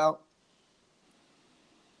is put out.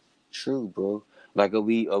 True, bro. Like, are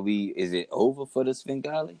we? Is it over for the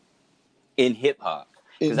Svengali in hip hop?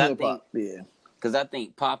 In hip hop, yeah. Because I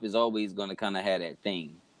think pop is always gonna kind of have that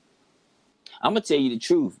thing. I'm gonna tell you the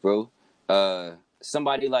truth, bro.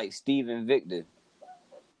 Somebody like Steven Victor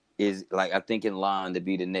is like, I think, in line to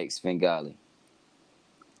be the next Svengali.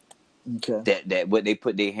 Okay. That what they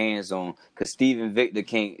put their hands on, because Steven Victor,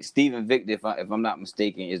 if I'm not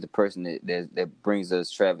mistaken, is the person that brings us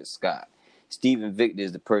Travis Scott. Steven Victor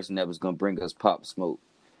is the person that was gonna bring us Pop Smoke.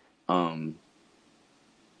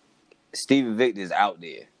 Steven Victor is out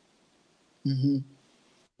there. Mm-hmm.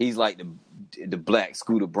 He's like the black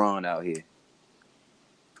Scooter Braun out here.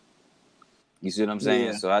 You see what I'm saying?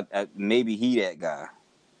 Yeah. So I maybe he that guy.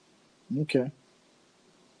 Okay.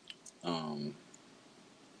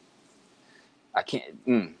 I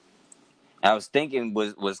can't. I was thinking,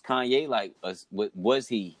 was Kanye like us? Was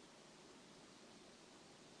he?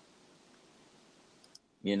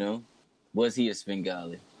 You know, was he a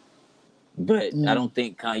Svengali? But I don't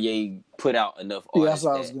think Kanye put out enough artists. Yeah, that's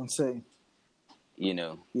what I was gonna say. You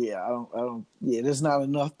know. Yeah, I don't. Yeah, there's not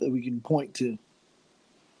enough that we can point to.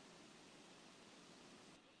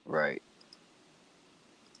 Right.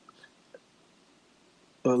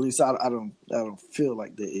 Or at least I don't feel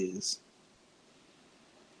like there is.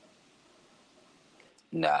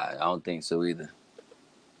 Nah, I don't think so either.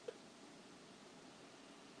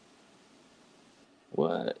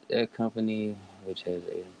 What? That company which has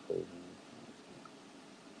 8 employees.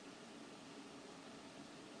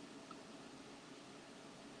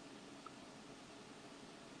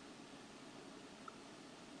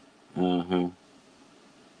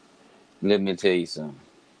 Let me tell you something.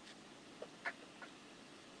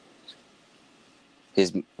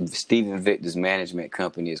 Steven Victor's management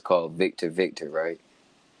company is called Victor Victor, right?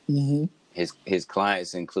 Mm-hmm. His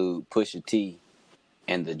clients include Pusha T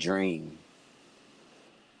and The Dream.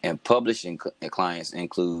 And publishing clients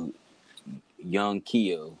include Young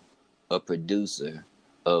Keo, a producer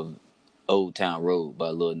of Old Town Road by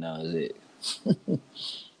Lil Nas X.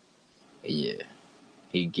 Yeah,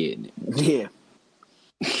 he getting it. Yeah.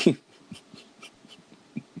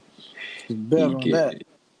 Bet on that. It.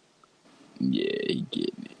 Yeah, he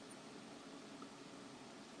getting it.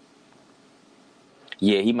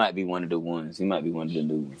 Yeah, he might be one of the ones. He might be one of the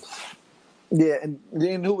new ones. Yeah, and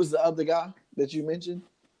then who was the other guy that you mentioned?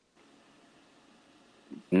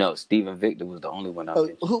 No, Steven Victor was the only one I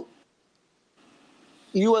mentioned. Who?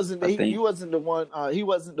 He wasn't. I He think. wasn't the one. He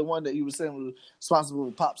wasn't the one that he was saying was responsible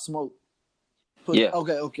for Pop Smoke. Yeah.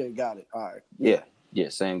 Okay, got it. All right. Yeah. Yeah.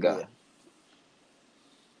 Same guy.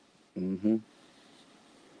 Yeah. Mm-hmm.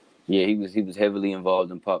 Yeah, he was heavily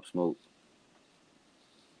involved in Pop Smoke.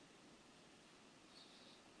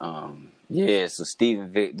 Yeah, so Steven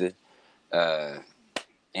Victor. Damn,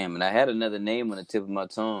 and I had another name on the tip of my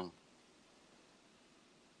tongue,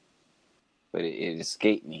 but it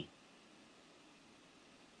escaped me.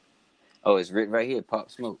 Oh, it's written right here, Pop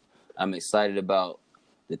Smoke. I'm excited about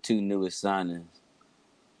the two newest signings,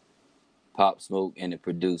 Pop Smoke and the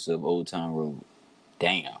producer of Old Town Road.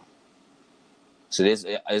 Damn. So this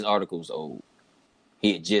article's old.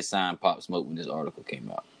 He had just signed Pop Smoke when this article came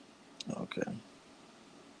out. Okay.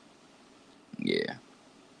 Yeah.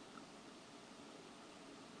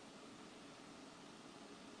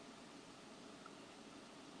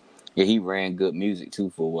 Yeah, he ran good music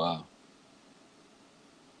too for a while.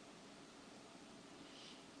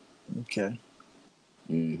 Okay.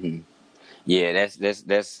 Mm-hmm. Yeah,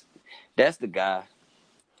 that's the guy.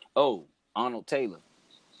 Oh, Arnold Taylor,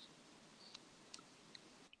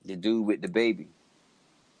 the dude with the baby.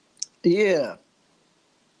 Yeah.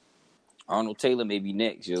 Arnold Taylor may be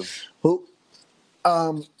next, yo. Who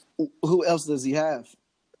else does he have?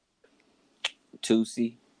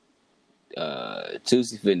 Tootsie.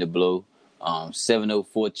 Tootsie finna blow.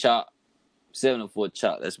 704 Chop. 704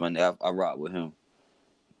 Chop. That's my name. I rock with him.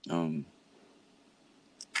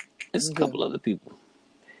 There's a couple other people.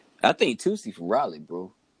 I think Tootsie from Raleigh,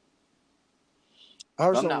 bro. I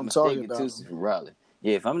heard If I'm not someone talking mistaken, about Tootsie from Raleigh.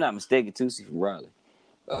 Yeah, if I'm not mistaken, Tootsie from Raleigh.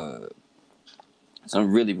 So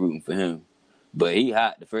I'm really rooting for him. But he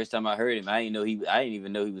hot. The first time I heard him, I didn't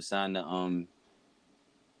even know he was signed to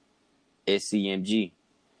SCMG.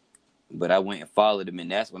 But I went and followed him, and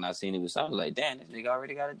that's when I seen it was. I was like, damn, this nigga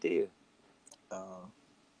already got a deal.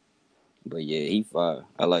 But yeah, he fire.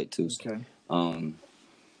 I like Tootsie. Okay.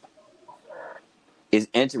 It's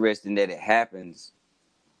interesting that it happens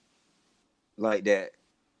like that.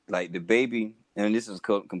 Like the baby, and this is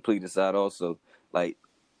complete aside also. Like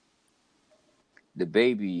the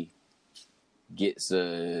baby gets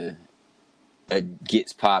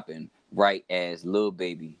gets popping right as Lil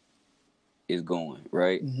Baby is going,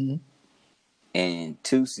 right? Mm-hmm. And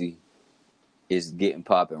Tootsie is getting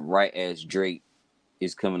popping right as Drake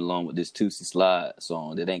is coming along with this Tootsie Slide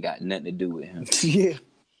song that ain't got nothing to do with him. Yeah.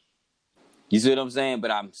 You see what I'm saying?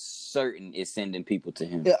 But I'm certain it's sending people to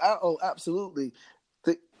him. Yeah. Absolutely.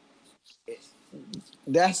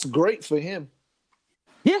 That's great for him.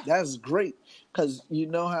 Yeah. That's great because you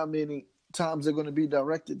know how many times they're going to be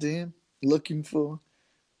directed to him looking for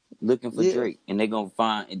Drake, and they're gonna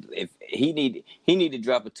find if he need to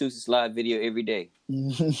drop a Tootsie Slide video every day.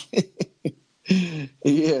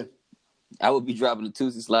 Yeah, I would be dropping a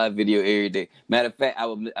Tootsie Slide video every day. Matter of fact, I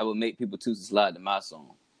would make people Tootsie Slide to my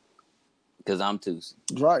song because I'm Tootsie.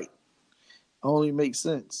 Right, only makes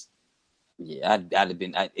sense. Yeah, I'd have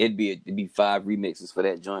been. It'd be 5 remixes for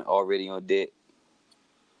that joint already on deck.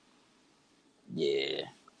 Yeah,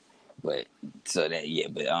 but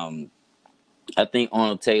I think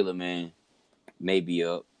Arnold Taylor, man, may be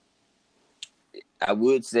up. I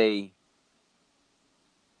would say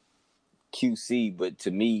QC, but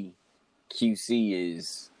to me, QC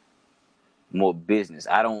is more business.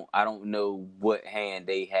 I don't know what hand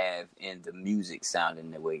they have in the music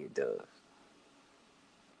sounding the way it does.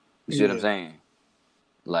 You see what I'm saying?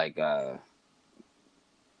 Like I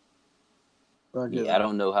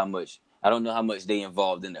don't know how much they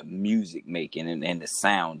involved in the music making and the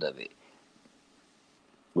sound of it.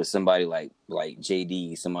 With somebody like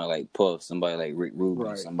JD, somebody like Puff, somebody like Rick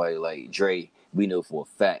Rubin, somebody like Dre, we know for a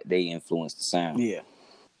fact they influenced the sound. Yeah.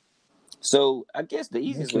 So I guess the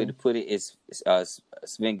easiest way to put it is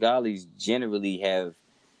Svengalis generally have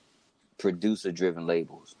producer-driven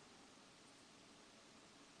labels.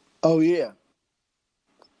 Oh yeah.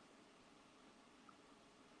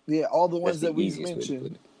 Yeah, all the ones that we've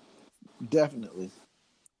mentioned. Definitely.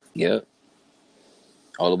 Yep.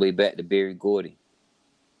 All the way back to Berry Gordy.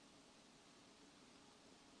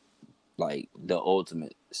 Like the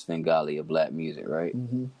ultimate Svengali of black music, right?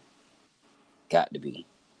 Mm-hmm. Got to be.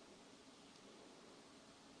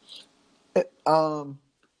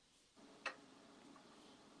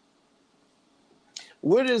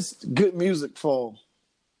 Where does good music fall?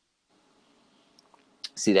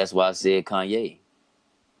 See, that's why I said Kanye.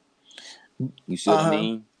 You see what I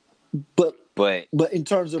mean? But in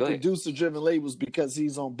terms of producer-driven labels, because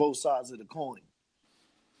he's on both sides of the coin.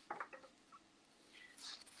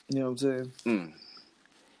 You know what I'm saying?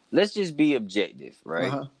 Let's just be objective,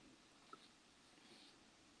 right?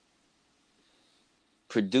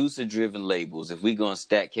 producer-driven labels, if we're going to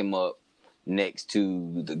stack him up next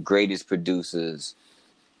to the greatest producers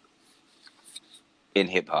in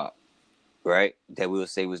hip-hop, right? That we'll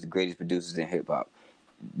say was the greatest producers in hip-hop.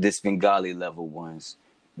 The Svengali level ones.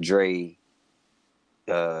 Dre,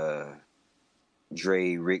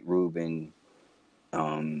 Rick Rubin,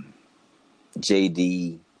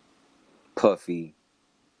 JD, Puffy,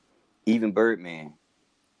 even Birdman.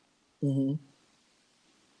 Mm-hmm.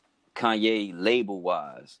 Kanye,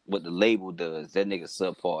 label-wise, what the label does, that nigga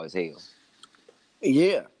subpar as hell.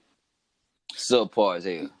 Yeah. Subpar as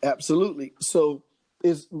hell. Absolutely. So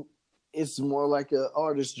it's more like an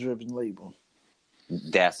artist-driven label.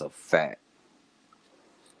 That's a fact.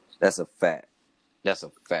 That's a fact. That's a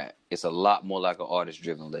fact. It's a lot more like an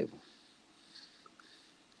artist-driven label.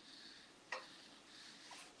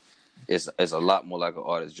 It's a lot more like an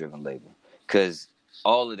artist-driven label. Because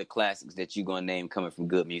all of the classics that you're going to name coming from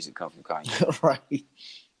Good Music come from Kanye. Right.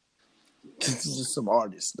 This is just some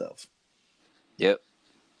artist stuff. Yep.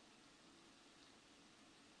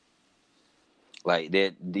 Like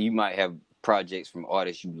that, you might have projects from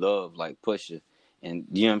artists you love, like Pusha, and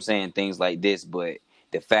you know what I'm saying, things like this. But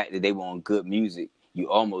the fact that they were on Good Music, you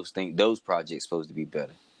almost think those projects supposed to be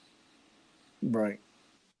better. Right.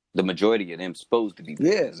 The majority of them supposed to be better,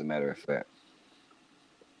 Yeah. as a matter of fact.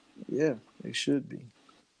 Yeah, they should be.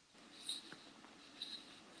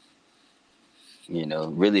 You know,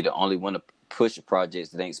 really the only one to push the projects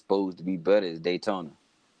that ain't supposed to be better is Daytona.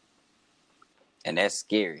 And that's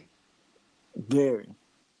scary. Very.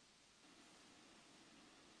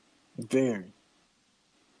 Very.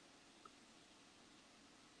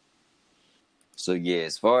 So yeah,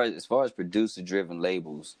 as far as producer driven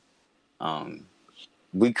labels,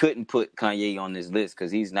 we couldn't put Kanye on this list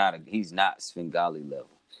because he's not Svengali level.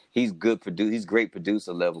 He's he's great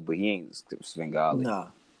producer level, but he ain't Svengali.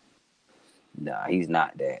 Nah, he's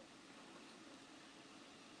not that.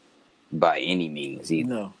 By any means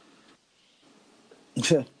either.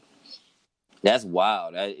 No. That's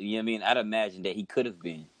wild. You know what I mean? I'd imagine that he could have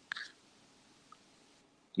been.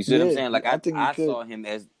 You see what I'm saying? Like I saw him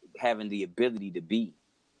as having the ability to be,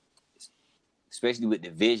 especially with the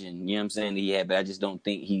vision, you know what I'm saying, he had, but I just don't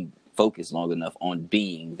think he focused long enough on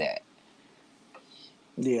being that.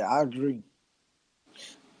 Yeah, I agree.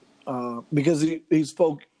 Because he's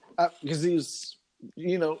because he's,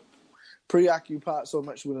 preoccupied so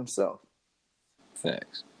much with himself.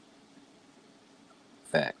 Facts.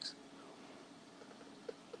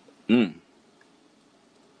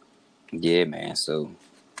 Yeah, man. So,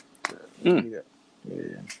 Yeah.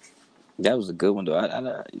 That was a good one,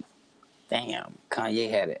 though. Damn, Kanye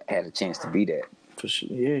had a chance to be that. For sure.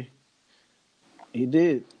 Yeah, he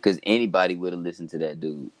did. Because anybody would have listened to that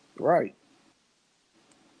dude. Right.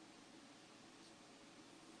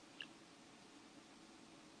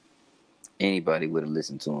 Anybody would have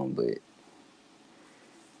listened to him,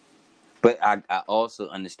 but I also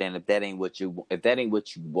understand if that ain't what you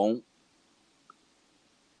want,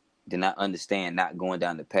 then I understand not going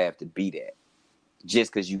down the path to be that.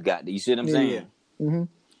 Just because you got you see what I'm saying? Yeah. Mm-hmm.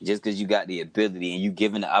 Just because you got the ability and you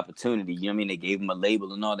given the opportunity, you know what I mean? They gave him a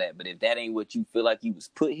label and all that. But if that ain't what you feel like you was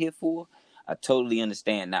put here for, I totally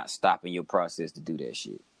understand not stopping your process to do that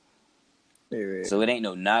shit. Yeah. So it ain't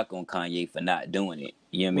no knock on Kanye for not doing it.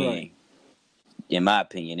 You know what I mean? In my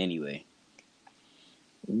opinion, anyway.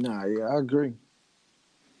 Nah, yeah, I agree.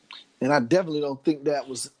 And I definitely don't think that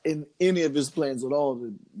was in any of his plans at all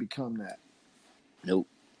to become that. Nope.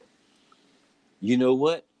 You know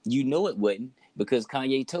what? You know it wasn't, because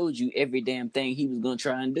Kanye told you every damn thing he was gonna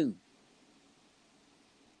try and do.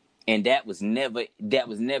 And that was never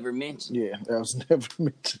mentioned. Yeah, that was never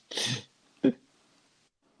mentioned.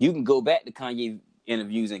 You can go back to Kanye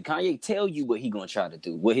interviews and Kanye tell you what he gonna try to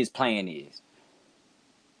do, what his plan is.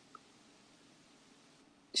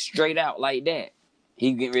 Straight out like that.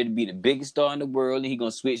 He getting ready to be the biggest star in the world, and he gonna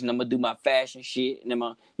switch, and I'm gonna do my fashion shit, and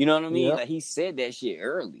you know what I mean? Yep. Like, he said that shit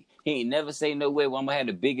early. He ain't never say no way, well, I'm gonna have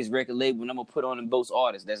the biggest record label and I'm gonna put on the most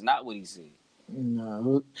artists. That's not what he said.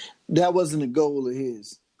 No, that wasn't a goal of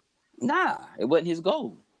his. Nah, it wasn't his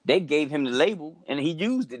goal. They gave him the label, and he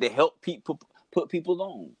used it to help people put people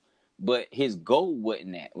on. But his goal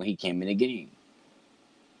wasn't that when he came in the game.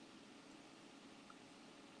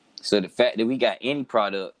 So the fact that we got any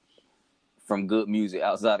product from Good Music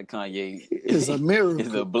outside of Kanye is a miracle.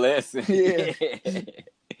 It's a blessing. Yeah.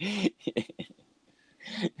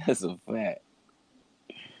 That's a fact.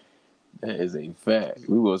 That is a fact.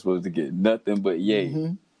 We weren't supposed to get nothing but yay.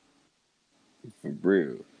 Mm-hmm. For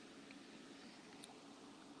real.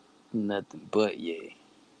 Nothing but yay.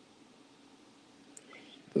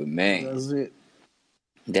 But man. That's it.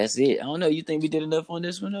 That's it. I don't know. You think we did enough on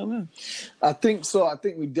this one, though, man? I think so. I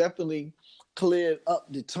think we definitely cleared up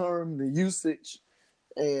the term, the usage,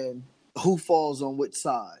 and who falls on which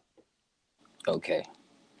side. Okay.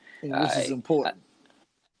 Which is important.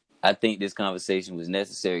 I think this conversation was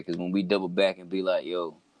necessary because when we double back and be like,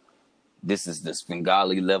 yo, this is the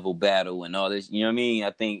Svengali level battle and all this, you know what I mean?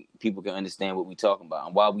 I think people can understand what we're talking about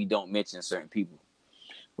and why we don't mention certain people.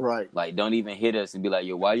 Right. Like, don't even hit us and be like,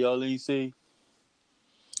 yo, why y'all ain't say?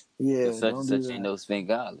 Yeah, such and such ain't no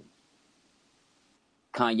Svengali.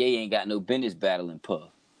 Kanye ain't got no business battling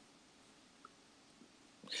Puff.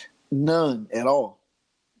 None at all.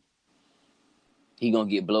 He gonna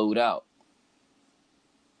get blowed out.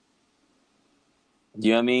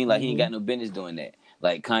 You know what I mean? Like, he ain't got no business doing that.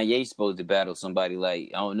 Like, Kanye's supposed to battle somebody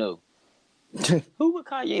like, I don't know. Who would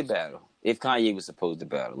Kanye battle? If Kanye was supposed to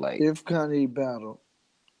battle, like... If Kanye battled.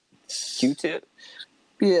 Q-Tip?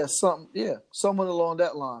 Yeah, someone along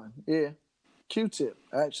that line. Yeah. Q-Tip,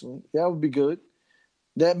 actually. That would be good.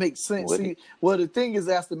 That makes sense. See, well, the thing is,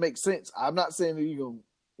 it has to make sense. I'm not saying that you're going to,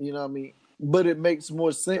 you know what I mean? But it makes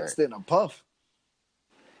more sense than a Puff.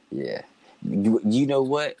 Yeah. You know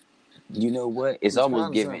what? It's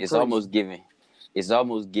almost giving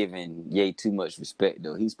Ye too much respect,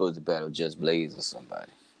 though. He's supposed to battle Just Blaze or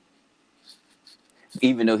somebody.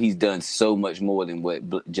 Even though he's done so much more than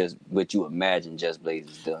what you imagine Just Blaze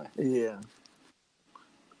has done. Yeah.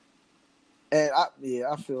 And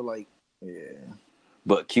I feel like,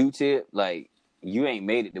 But Q-Tip, like, you ain't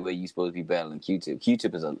made it the way you supposed to be battling Q-Tip.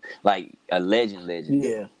 Q-Tip is a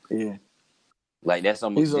legend. Yeah. Like, that's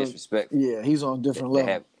almost disrespectful. He's on a different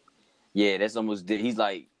level. That's almost, he's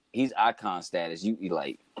icon status. You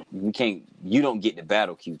don't get to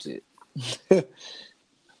battle Q-Tip.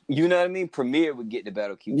 You know what I mean? Premier would get to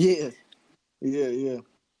battle Q-Tip. Yeah.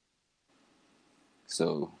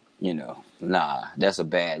 So, that's a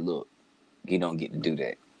bad look. He don't get to do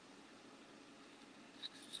that.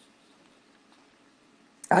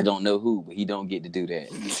 I don't know who, but he don't get to do that.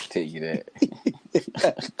 I'll tell you that.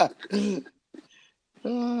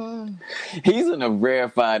 He's in a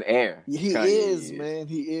rarefied air. He is, man.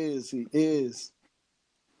 He is.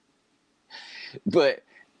 But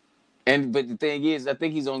the thing is, I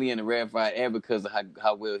think he's only in a rarefied air because of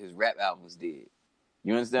how well his rap albums did.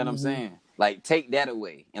 You understand what I'm saying? Like, take that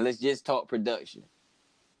away, and let's just talk production.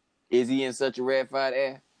 Is he in such a rarefied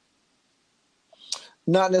air?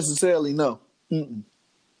 Not necessarily, no. Mm-mm.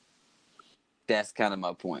 That's kind of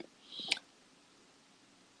my point.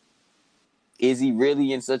 Is he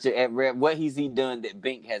really in such a rare? What has he done that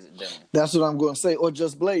Bink hasn't done? That's what I'm going to say. Or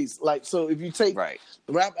Just Blaze. Like, so if you take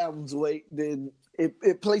the rap albums away, then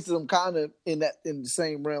it places him kind of in the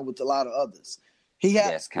same realm with a lot of others.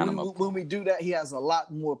 That's kind of my point. When we do that, he has a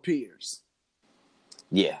lot more peers.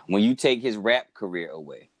 Yeah, when you take his rap career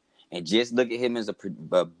away and just look at him as a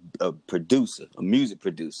producer, a music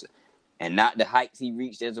producer, and not the heights he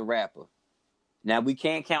reached as a rapper. Now, we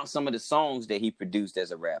can't count some of the songs that he produced as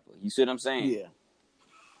a rapper. You see what I'm saying? Yeah.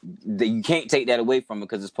 You can't take that away from him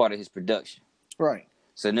because it's part of his production. Right.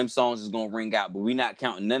 So them songs is going to ring out, but we're not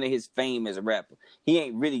counting none of his fame as a rapper. He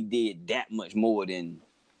ain't really did that much more than...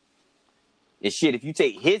 It's shit, if you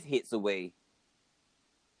take his hits away,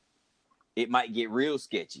 it might get real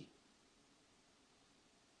sketchy.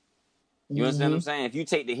 You understand what I'm saying? If you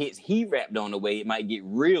take the hits he rapped on away, it might get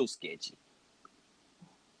real sketchy.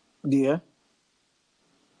 Yeah.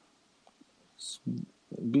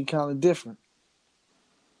 Be kind of different.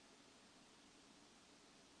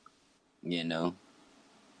 It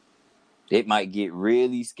might get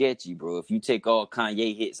really sketchy, bro, if you take all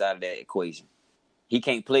Kanye hits out of that equation. He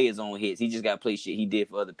can't play his own hits. He just got to play shit he did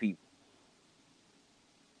for other people.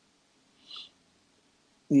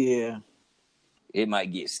 Yeah. It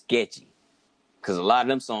might get sketchy. Because a lot of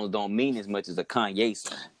them songs don't mean as much as a Kanye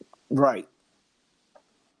song. Right.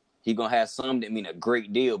 He going to have some that mean a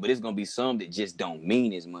great deal, but it's going to be some that just don't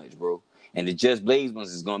mean as much, bro. And the Just Blaze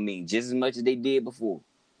ones is going to mean just as much as they did before.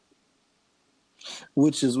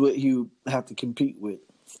 Which is what you have to compete with.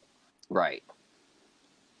 Right.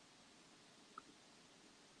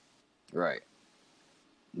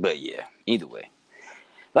 But yeah, either way.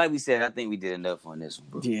 Like we said, I think we did enough on this one,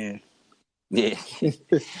 bro. Yeah.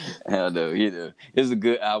 Hell no, it's a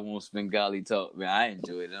good album on Svengali talk, man. I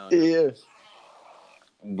enjoyed it. Yeah.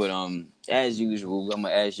 But as usual, I'm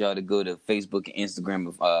gonna ask y'all to go to Facebook and Instagram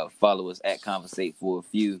and follow us at Conversate for a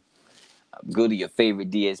Few. Go to your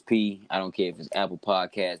favorite DSP. I don't care if it's Apple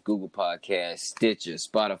Podcasts, Google Podcasts, Stitcher,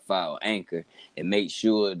 Spotify, or Anchor, and make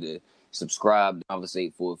sure to subscribe to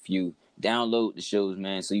Conversate for a Few. Download the shows,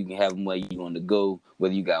 man, so you can have them where you want to go,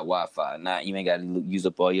 whether you got Wi-Fi or not. You ain't got to use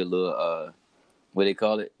up all your little what they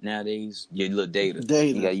call it nowadays? Your little data.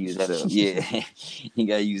 Data. You gotta use that up. Yeah, you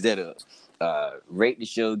gotta use that up. Rate the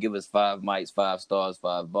show. Give us 5 mics, 5 stars,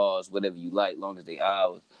 5 bars, whatever you like, long as they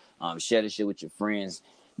ours. Share the shit with your friends.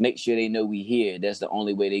 Make sure they know we here. That's the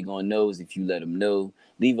only way they gonna know is if you let them know.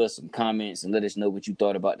 Leave us some comments and let us know what you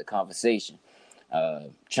thought about the conversation.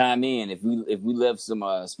 Chime in. If we left some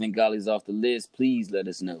Svengalis off the list, please let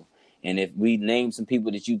us know. And if we name some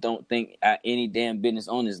people that you don't think are any damn business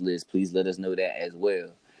on this list, please let us know that as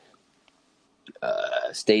well.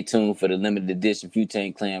 Stay tuned for the limited edition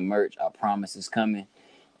Futane Clan merch. I promise it's coming.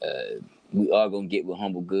 We are gonna get with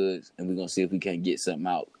Humble Goods, and we're gonna see if we can get something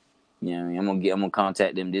out. You know what I mean? I'm gonna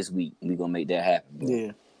contact them this week. We're gonna make that happen, bro.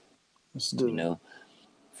 Yeah. Let's do it. You know,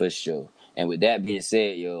 for sure. And with that being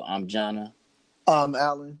said, yo, I'm Jonna. I'm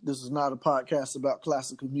Alan. This is not a podcast about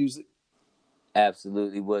classical music.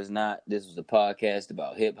 Absolutely was not. This was a podcast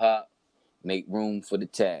about hip hop. Make room for the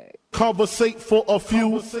tag. Conversate for a few.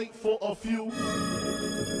 Conversate for a few.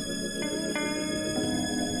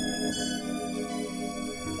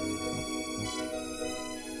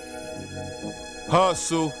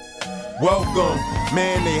 Hustle. Welcome,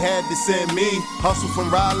 man, they had to send me. Hustle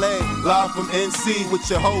from Raleigh, live from NC with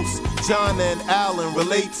your hosts, Jonna and Alan.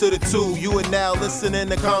 Relate to the two. You are now listening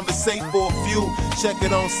to Conversate for a few. Check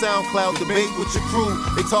it on SoundCloud, debate with your crew.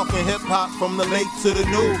 They talking hip hop from the late to the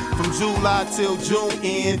new. From July till June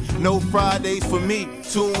end. No Fridays for me.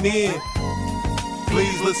 Tune in.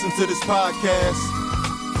 Please listen to this podcast.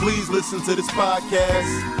 Please listen to this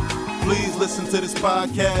podcast. Please listen to this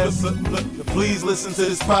podcast. Please listen to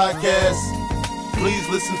this podcast. Please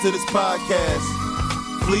listen to this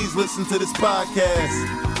podcast. Please listen to this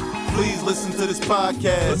podcast. Please listen to this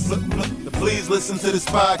podcast. Please listen to this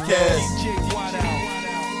podcast.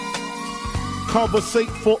 Conversate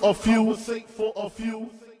for a few. Conversate for a few.